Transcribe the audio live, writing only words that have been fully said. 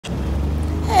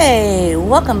Hey,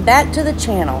 welcome back to the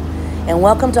channel, and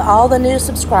welcome to all the new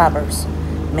subscribers.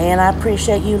 Man, I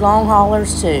appreciate you long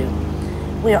haulers too.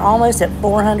 We are almost at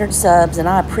 400 subs, and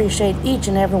I appreciate each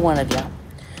and every one of you.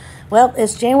 Well,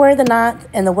 it's January the 9th,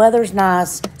 and the weather's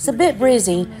nice. It's a bit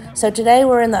breezy, so today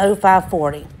we're in the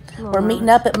 0540. We're meeting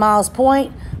up at Miles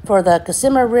Point for the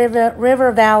Krvsa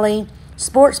River Valley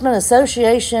Sportsman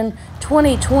Association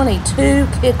 2022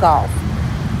 kickoff.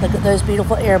 Look at those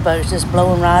beautiful airboats just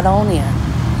blowing right on in.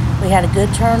 We had a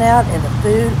good turnout, and the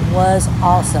food was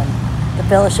awesome. The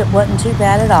fellowship wasn't too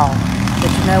bad at all.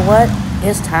 But you know what?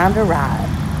 It's time to ride.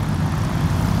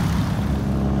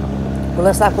 Well,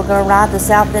 looks like we're going to ride the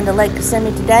south end of Lake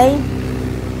Kissimmee today.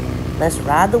 Let's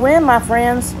ride the wind, my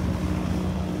friends.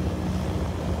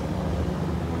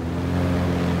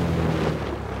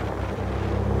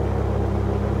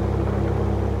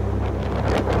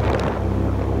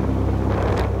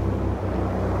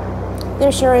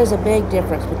 There sure is a big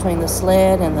difference between the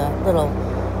sled and the little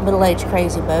middle-aged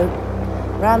crazy boat.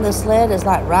 Riding the sled is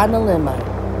like riding a limo.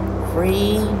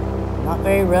 Free, not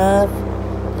very rough,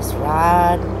 just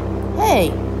ride. Hey,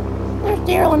 there's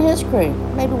Daryl and his crew.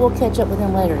 Maybe we'll catch up with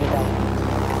him later today.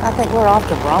 I think we're off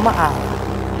to Brahma Island.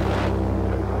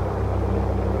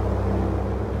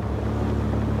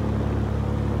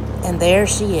 And there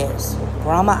she is,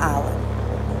 Brahma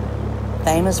Island.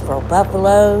 Famous for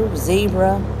buffalo,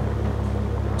 zebra,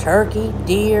 turkey,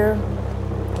 deer.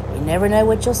 You never know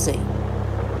what you'll see.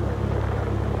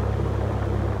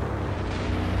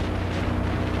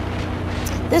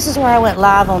 This is where I went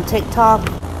live on TikTok,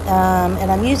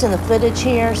 and I'm using the footage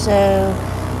here, so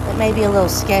it may be a little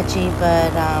sketchy,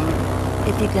 but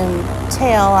if you can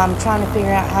tell, I'm trying to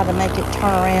figure out how to make it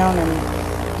turn around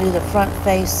and do the front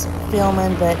face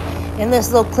filming. But in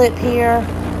this little clip here,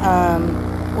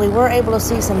 we were able to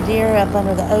see some deer up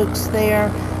under the oaks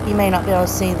there. You may not be able to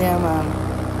see them,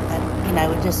 you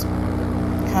know, it's just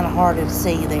kind of hard to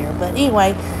see there. But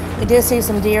anyway, we did see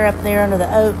some deer up there under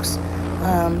the oaks.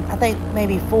 I think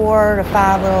maybe 4 to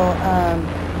 5 little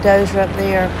does are up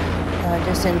there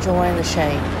just enjoying the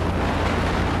shade.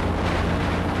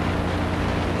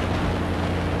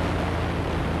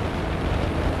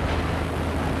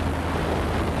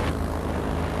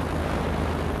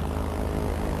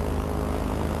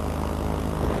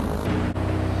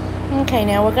 Okay,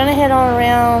 now we're going to head on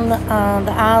around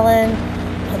the island.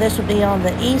 This would be on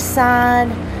the east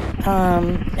side.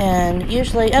 And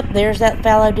usually, there's that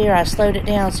fallow deer. I slowed it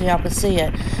down so y'all could see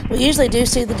it. We usually do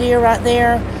see the deer right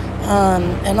there.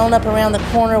 And on up around the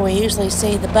corner, we usually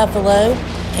see the buffalo.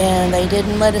 And they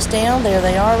didn't let us down. There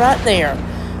they are right there.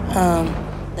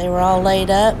 They were all laid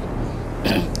up.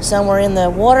 Some were in the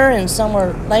water and some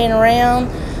were laying around,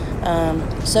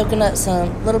 soaking up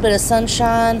some little bit of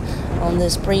sunshine on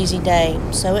this breezy day.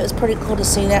 So it was pretty cool to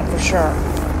see that for sure.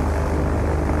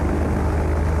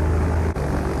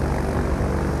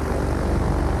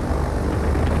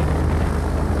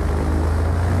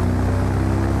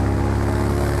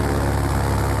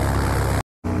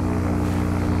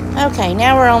 Okay,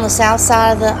 now we're on the south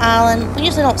side of the island. We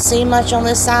usually don't see much on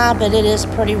this side, but it is a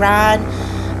pretty ride.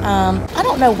 I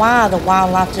don't know why the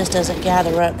wildlife just doesn't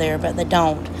gather up there, but they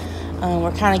don't.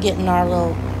 We're kind of getting our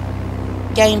little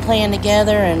game plan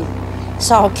together, and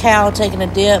saw a cow taking a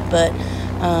dip, but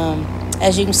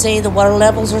as you can see, the water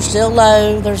levels are still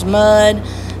low. There's mud.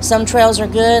 Some trails are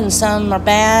good and some are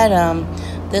bad.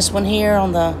 This one here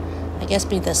on the, I guess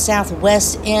be the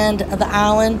southwest end of the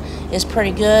island, is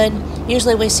pretty good.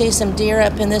 Usually we see some deer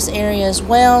up in this area as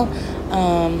well,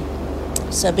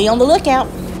 so be on the lookout.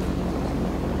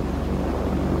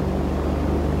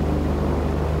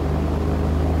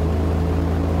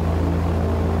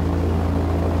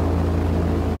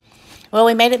 Well,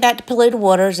 we made it back to polluted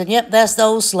waters, and yep, that's the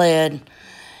old sled.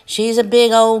 She's a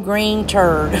big old green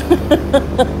turd.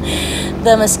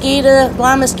 The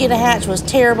blind mosquito hatch was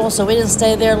terrible, so we didn't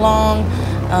stay there long.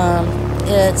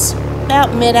 It's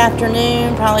about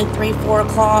mid-afternoon, probably 3, 4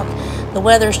 o'clock. The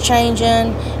weather's changing,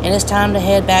 and it's time to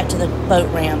head back to the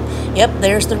boat ramp. Yep,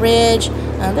 there's the ridge.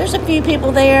 There's a few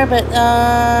people there, but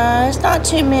it's not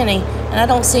too many, and I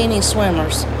don't see any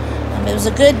swimmers. It was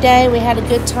a good day. We had a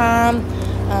good time.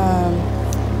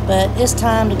 But it's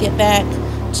time to get back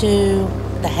to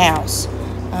the house.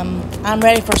 I'm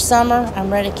ready for summer.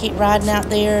 I'm ready to keep riding out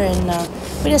there, and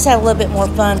we just have a little bit more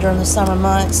fun during the summer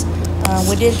months.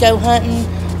 We did go hunting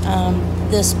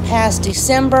this past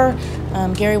December.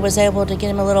 Gary was able to get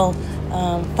him a little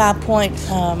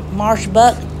 5-point marsh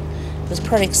buck. It was a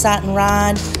pretty exciting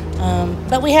ride,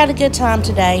 but we had a good time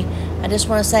today. I just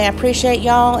want to say I appreciate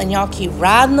y'all, and y'all keep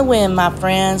riding the wind, my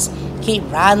friends.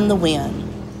 Keep riding the wind.